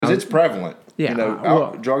it's prevalent. Yeah,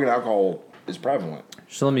 Drug and alcohol is prevalent.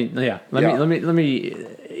 So let me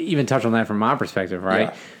even touch on that from my perspective, right?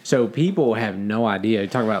 Yeah. So people have no idea. You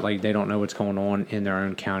talk about like they don't know what's going on in their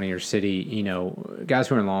own county or city. You know, guys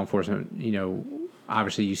who are in law enforcement, you know,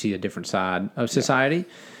 obviously you see a different side of society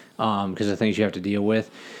because of things you have to deal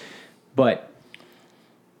with. But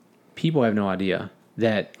people have no idea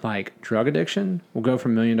that like drug addiction will go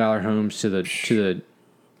from $1 million homes to the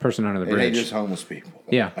person under the bridge. It ain't just homeless people.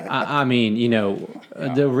 Yeah, I mean, you know,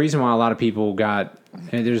 the reason why a lot of people got,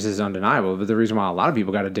 and this is undeniable, but the reason why a lot of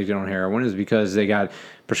people got addicted on heroin is because they got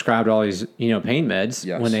prescribed all these, you know, pain meds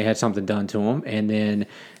when they had something done to them, and then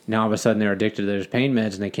now all of a sudden they're addicted to those pain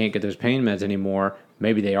meds and they can't get those pain meds anymore.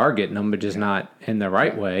 Maybe they are getting them, but just not in the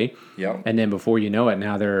right way. Yep. And then before you know it,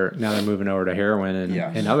 now they're moving over to heroin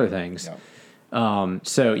and other things. Yep.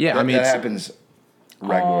 So yeah, I mean, that happens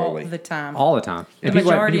regularly, all the time. all the time. The And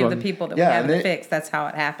majority of the people that we Yeah, haven't and fixed, that's how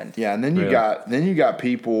it happened. Yeah, and then you got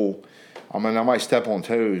people. I mean, I might step on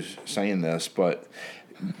toes saying this, but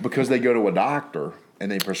because they go to a doctor and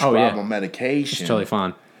they prescribe them medication, it's totally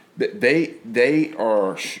fine. They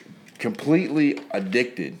are completely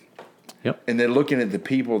addicted. Yep. And they're looking at the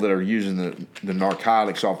people that are using the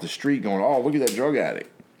narcotics off the street, going, "Oh, look at that drug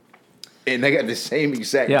addict," and they got the same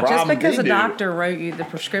exact problem. Just because they a do. doctor wrote you the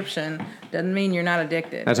prescription doesn't mean you're not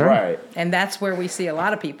addicted. That's right. And that's where we see a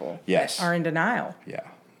lot of people Yes. are in denial. Yeah.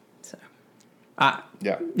 So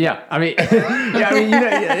Yeah, I mean, you know,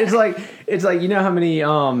 it's like you know how many, you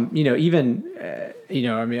know, even, you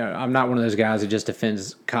know, I mean, I'm not one of those guys that just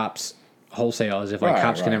defends cops wholesale as if like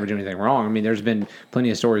cops can never do anything wrong. I mean, there's been plenty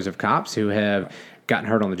of stories of cops who have gotten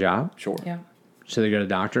hurt on the job. Sure. yeah. So they go to the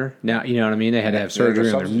doctor. Now, you know what I mean? They had to have surgery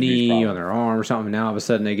on their knee, on their arm or something. Now, all of a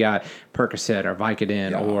sudden, they got Percocet or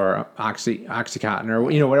Vicodin or Oxycontin or,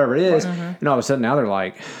 you know, whatever it is. And all of a sudden, now they're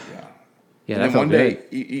like, yeah, And that then felt one good.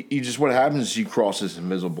 day, you just what happens is you cross this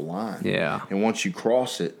invisible line. Yeah. And once you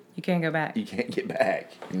cross it, You can't go back. you can't get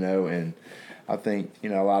back. You know, and I think a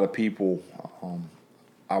lot of people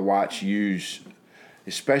I watch use,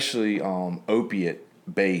 especially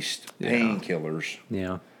opiate-based painkillers.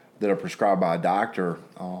 Yeah. That are prescribed by a doctor,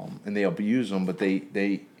 and they'll use them, but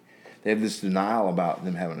they have this denial about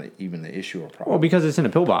them having even the issue or problem. Well, because it's in a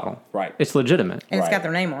pill bottle. Right. It's legitimate. And it's Right. got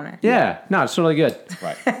their name on it. Yeah. No, it's totally good.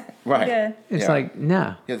 Right. Right. Good. It's Yeah. like,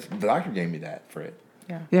 no. Yeah, the doctor gave me that, Fred.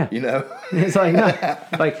 Yeah. Yeah. You know? It's like, no.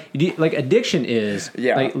 like addiction is,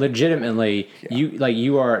 Yeah. like, legitimately,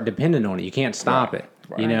 you are dependent on it. You can't stop Right. it.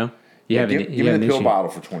 Right. You know? You Yeah, have give you me have the an pill issue.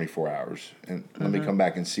 bottle for 24 hours, and let me come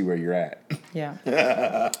back and see where you're at. Yeah.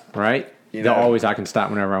 Right? You They'll know? always, I can stop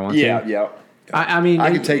whenever I want Yeah, to. yeah. I mean,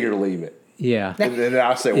 I can take it or leave it. yeah. And then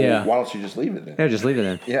I say, well, Yeah. why don't you just leave it then? Yeah, just leave it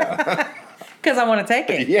then. Yeah. Because I want to take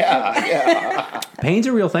it. Yeah. Pain's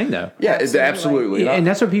a real thing, though. Yeah, it's absolutely. Yeah, and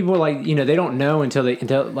that's what people like. You know, they don't know until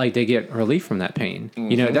like they get relief from that pain.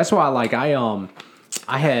 You know, that's why like I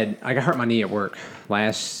got hurt my knee at work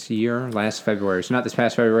last February. So not this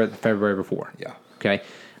past February, the February before. Yeah. Okay.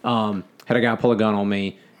 Had a guy pull a gun on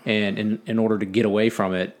me, and in order to get away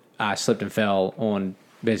from it, I slipped and fell on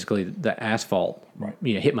basically the asphalt. Right.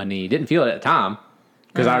 You know, hit my knee. Didn't feel it at the time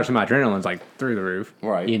because obviously my adrenaline's like through the roof.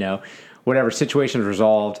 Right. You know, whatever situation's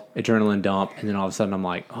resolved, adrenaline dump, and then all of a sudden I'm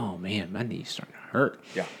like, oh man, my knee's starting to hurt.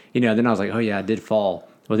 Yeah. You know, then I was like, oh yeah, I did fall.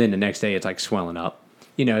 Well, then the next day it's like swelling up.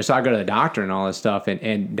 You know, so I go to the doctor and all this stuff,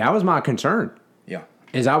 and that was my concern. Yeah.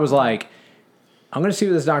 Is I was like, I'm going to see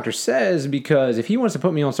what this doctor says, because if he wants to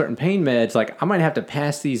put me on certain pain meds, like I might have to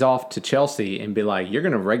pass these off to Chelsea and be like, you're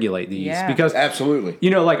going to regulate these. Yeah. Because, Absolutely. you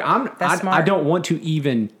know, like That's I smart. don't want to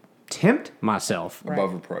even tempt myself.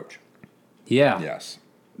 Above reproach. Yeah. Yes.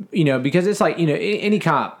 You know, because it's like, you know, any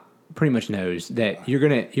cop pretty much knows that you're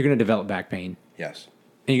going to develop back pain Yes.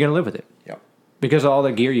 and you're going to live with it Yep. because of all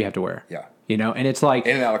the gear you have to wear. Yeah. You know, and it's like,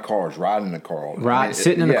 In and out of cars, riding in the car all day. right, I mean,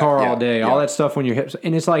 sitting in the yeah, car yeah, all day, yeah. all that stuff when your hips,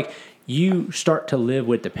 and it's like you start to live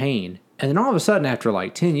with the pain, and then all of a sudden, after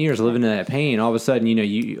like 10 years living in that pain, all of a sudden, you know,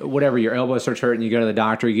 your elbow starts hurting, you go to the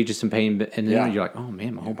doctor, you get you some pain, and then Yeah. you're like, oh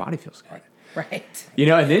man, my whole body feels good. Right. Right. You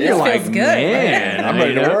know, and then you're like, feels good, man, I'm I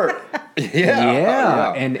ready mean, to you know? work.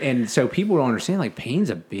 Yeah. And so people don't understand, like, pain's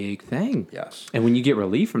a big thing. Yes. And when you get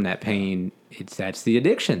relief from that pain, that's the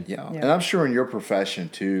addiction. Yeah. And I'm sure in your profession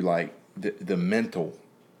too, like the mental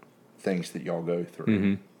things that y'all go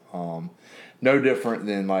through, no different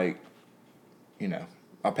than like, you know,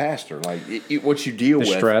 a pastor. Like what you deal with,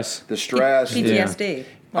 the stress, PTSD,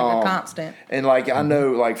 like a constant. and like I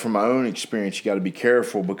know, like from my own experience, you got to be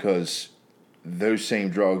careful because those same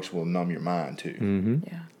drugs will numb your mind too.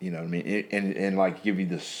 Yeah. You know what I mean? And like give you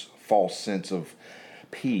this false sense of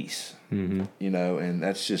peace. You know, and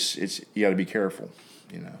that's just you got to be careful.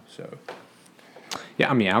 So Yeah,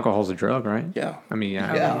 I mean, alcohol's a drug, right? yeah, I mean,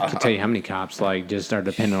 Yeah. I can tell you how many cops like just are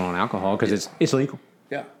dependent on alcohol because it's legal.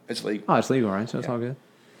 yeah, it's legal. Oh, it's legal, right? So it's all good.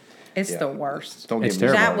 It's Yeah. the worst. Don't It's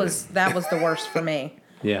get me terrible. started. That was the worst for me.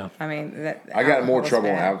 Yeah. I mean, I got more alcohol was trouble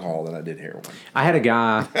on bad. alcohol than I did heroin. I had a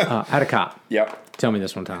guy, I had a cop Yep. tell me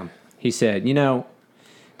this one time. He said,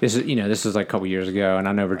 this is like a couple years ago, and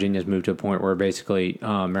I know Virginia's moved to a point where basically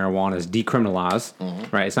marijuana is decriminalized,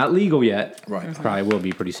 right? It's not legal yet. Right. Mhm. Probably will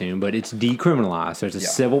be pretty soon, but it's decriminalized. There's a Yeah.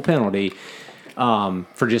 civil penalty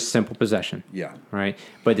for just simple possession. Yeah. Right?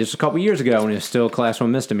 But this was a couple years ago, and it was still a class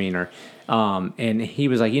 1 misdemeanor. And he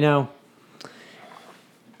was like,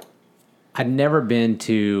 I'd never been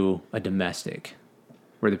to a domestic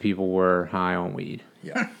where the people were high on weed,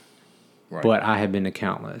 Yeah. Right. but I have been to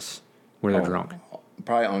countless where they're Oh, drunk.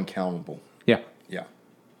 Probably uncountable. Yeah. Yeah.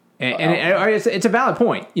 And it's a valid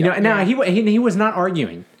point, know. And now he was not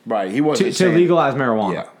arguing Right. He wasn't to saying, legalize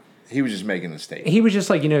marijuana. Yeah. He was just making a statement. He was just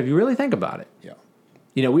like, if you really think about it,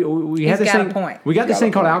 Yeah. we had He's this got a thing. point. We got He's this got thing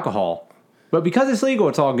a called point. alcohol, but because it's legal,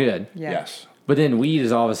 it's all good. Yeah. Yes. But then weed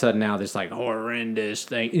is all of a sudden now this like horrendous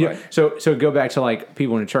thing. Right. So go back to like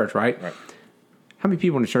people in the church, right? Right. How many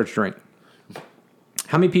people in the church drink?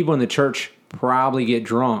 How many people in the church probably get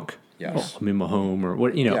drunk? Yes. Oh, I'm in my home, or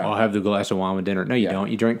what? Yeah. I'll have the glass of wine with dinner. No, you Yeah. don't.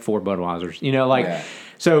 You drink 4 Budweisers. Yeah.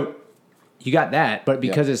 So you got that, but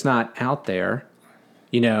because Yeah. it's not out there,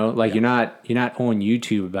 you're not on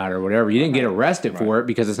YouTube about it or whatever. You didn't get arrested for it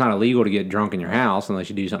because it's not illegal to get drunk in your house unless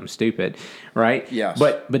you do something stupid, right? Yes.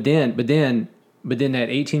 But then that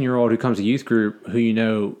 18-year-old who comes to youth group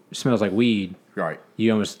who smells like weed, Right.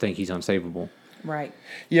 you almost think he's unsavable. Right.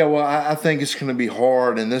 Yeah, well, I think it's going to be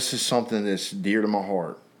hard, and this is something that's dear to my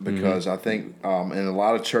heart because I think in a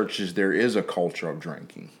lot of churches there is a culture of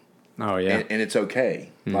drinking, Oh yeah. and it's okay.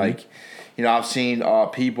 Like, I've seen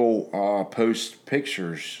people post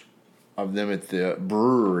pictures of them at the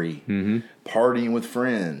brewery partying with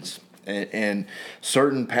friends, and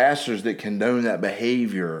certain pastors that condone that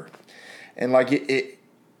behavior, and like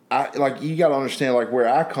you got to understand, like where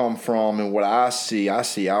I come from and what I see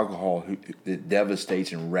alcohol that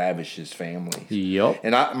devastates and ravishes families. Yup.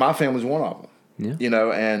 And my family's one of them.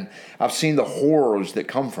 Yeah. And I've seen the horrors that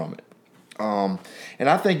come from it. And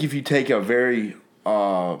I think if you take a very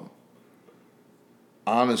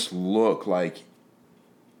honest look, like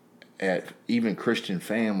at even Christian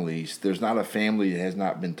families, there's not a family that has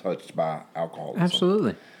not been touched by alcoholism.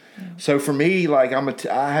 Absolutely. So for me, like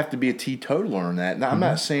I have to be a teetotaler in that. Now, I'm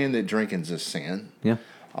not saying that drinking's a sin. Yeah.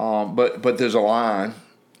 But there's a line,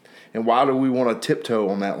 and why do we want to tiptoe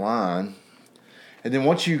on that line? And then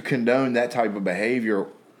once you condone that type of behavior,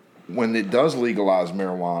 when it does legalize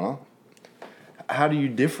marijuana, how do you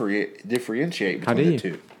differentiate How between do the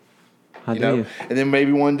you? two? How do you? And then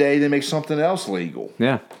maybe one day they make something else legal.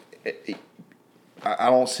 Yeah. I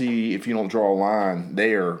don't see, if you don't draw a line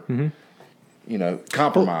there,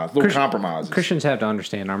 compromise, little compromises. Christians have to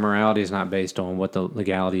understand our morality is not based on what the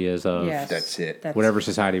legality is of Yes. That's it. whatever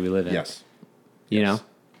society we live in. Yes. You know?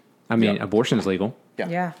 I mean, Yeah. abortion is legal. Yeah.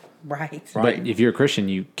 Yeah. Right. Right. But if you're a Christian,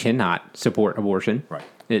 you cannot support abortion. Right.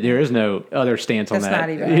 There is no other stance on That's that. not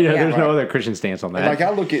even- There's no Right. other Christian stance on that. Like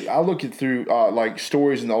I look at through like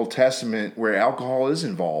stories in the Old Testament where alcohol is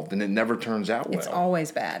involved and it never turns out well. It's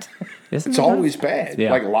always bad. Isn't It's it? always bad.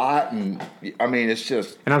 Yeah. Like Lot, and I mean, it's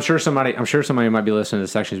just And I'm sure somebody might be listening to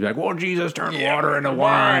this section and be like, "Well, Jesus turned water into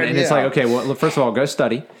wine," and it's Yeah. like, okay, well, look, first of all, go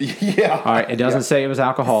study. yeah. All right, it doesn't say it was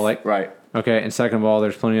alcoholic. Right. Okay, and second of all,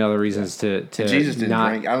 there's plenty of other reasons to Jesus didn't not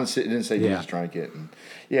drink. It didn't say Yeah. Jesus drank it. And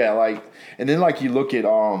and then like you look at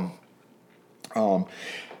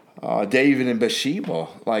David and Bathsheba,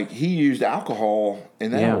 like he used alcohol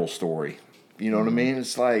in that Yeah. whole story. You know what I mean?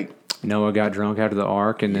 It's like Noah got drunk out of the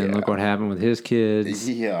ark, and then Yeah. look what happened with his kids.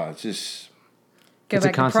 it's just Go It's a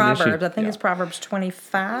back to constant issue. Proverbs. I think Yeah. it's Proverbs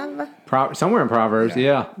 25 Somewhere in Proverbs,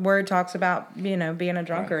 yeah. where it talks about being a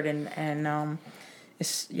drunkard and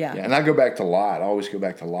it's Yeah, and I go back to Lot. I always go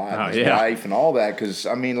back to Lot and his yeah. wife and all that because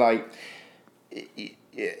I mean, like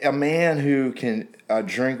a man who can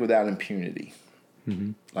drink without impunity,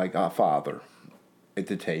 like our father at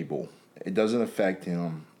the table, it doesn't affect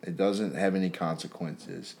him. It doesn't have any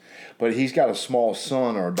consequences. But he's got a small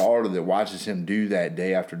son or a daughter that watches him do that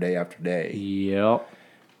day after day after day. Yep.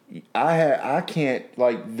 I can't,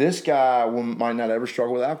 like, this guy might not ever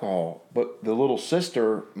struggle with alcohol, but the little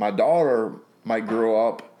sister, my daughter, might grow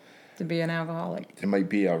up to be an alcoholic. and might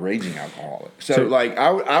be a raging alcoholic. So like,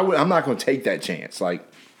 I'm not going to take that chance. Like,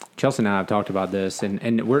 Chelsea and I have talked about this,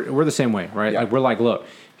 and we're the same way, right? Yeah. Like we're like, look,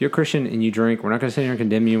 if you're a Christian and you drink, we're not going to sit here and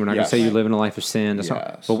condemn you. We're not going to Yes. say you live in a life of sin. That's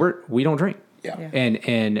not, Yes. but we don't drink. Yeah. Yeah.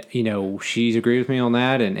 And you know, she's agreed with me on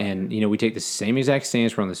that, and you know, we take the same exact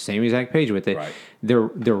stance. We're on the same exact page with it. Right.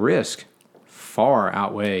 The risk far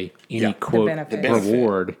outweigh any Yeah. quote The benefit.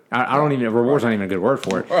 reward. I don't even reward's not even a good word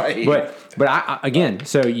for it. Right. But I again,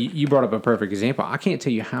 so you brought up a perfect example. I can't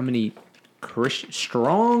tell you how many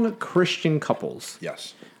strong Christian couples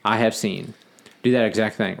Yes. I have seen do that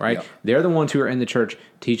exact thing, right? Yep. They're the ones who are in the church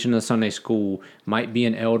teaching the Sunday school, might be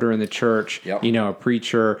an elder in the church, Yep. you know, a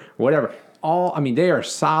preacher, whatever. I mean, they are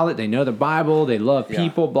solid. They know the Bible. They love Yeah.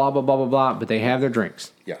 people, blah, blah, blah, blah, blah, but they have their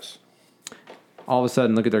drinks. Yes. All of a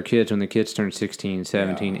sudden, look at their kids when the kids turn 16,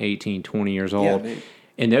 17, 18, 20 years old. they-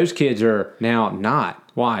 And those kids are now not.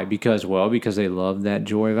 Why? Because they love that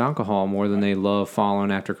joy of alcohol more than they love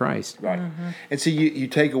following after Christ. Right. And see, you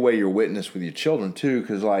take away your witness with your children too,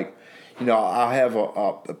 because like, you know, I have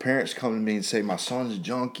a parents come to me and say my son's a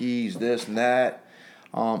junkie, he's this and that,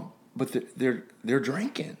 but they're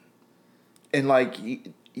drinking, and like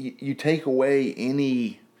you take away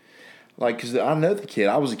any. Like, because I know the kid.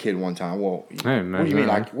 I was a kid one time. Well, what do you mean?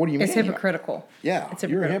 Like, what do you mean? It's hypocritical. Yeah, It's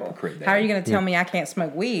you're a hypocritical. hypocrite then. How are you going to tell me I can't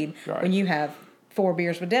smoke weed Right. when you have 4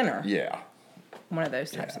 beers with dinner? Yeah. One of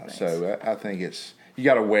those types of things. So I think you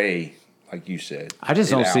got to weigh, like you said. I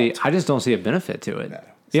just it don't see. out. I just don't see a benefit to it. No.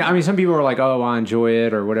 Yeah, I mean, some people are like, "Oh, I enjoy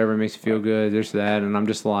it," or whatever makes you feel good. This, that, and I'm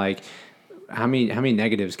just like, how many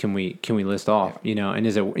negatives can we list off? You know, and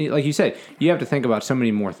is it like you said? You have to think about so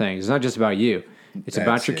many more things. It's not just about you. It's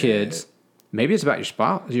about That's your it. kids. Maybe it's about your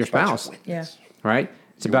spouse. Your About your spouse, witness. right?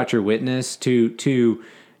 It's about your witness to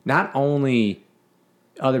not only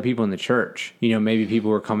other people in the church. You know, maybe people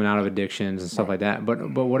who are coming out of addictions and stuff like that. But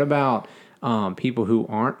what about people who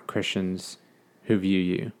aren't Christians who view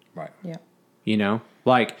you? Right. Yeah. You know,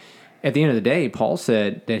 like at the end of the day, Paul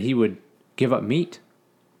said that he would give up meat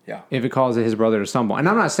Yeah. if it causes his brother to stumble. And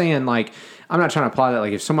I'm not saying like, I'm not trying to apply that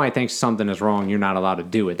like if somebody thinks something is wrong, you're not allowed to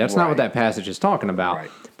do it. That's not what Right. that passage is talking about.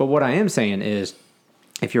 Right. But what I am saying is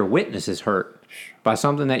if your witness is hurt by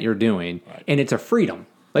something that you're doing, and it's a freedom.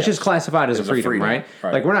 Let's just classify it as a It's a freedom, freedom, right?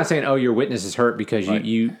 right. Like we're not saying, oh, your witness is hurt because Right.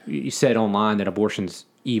 you said online that abortion's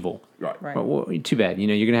evil. Right. Right. Well, too bad. You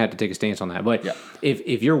know, you're going to have to take a stance on that. But Yeah.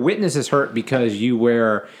 if your witness is hurt because you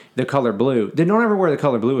wear the color blue, then don't ever wear the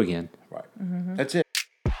color blue again. Right. That's it.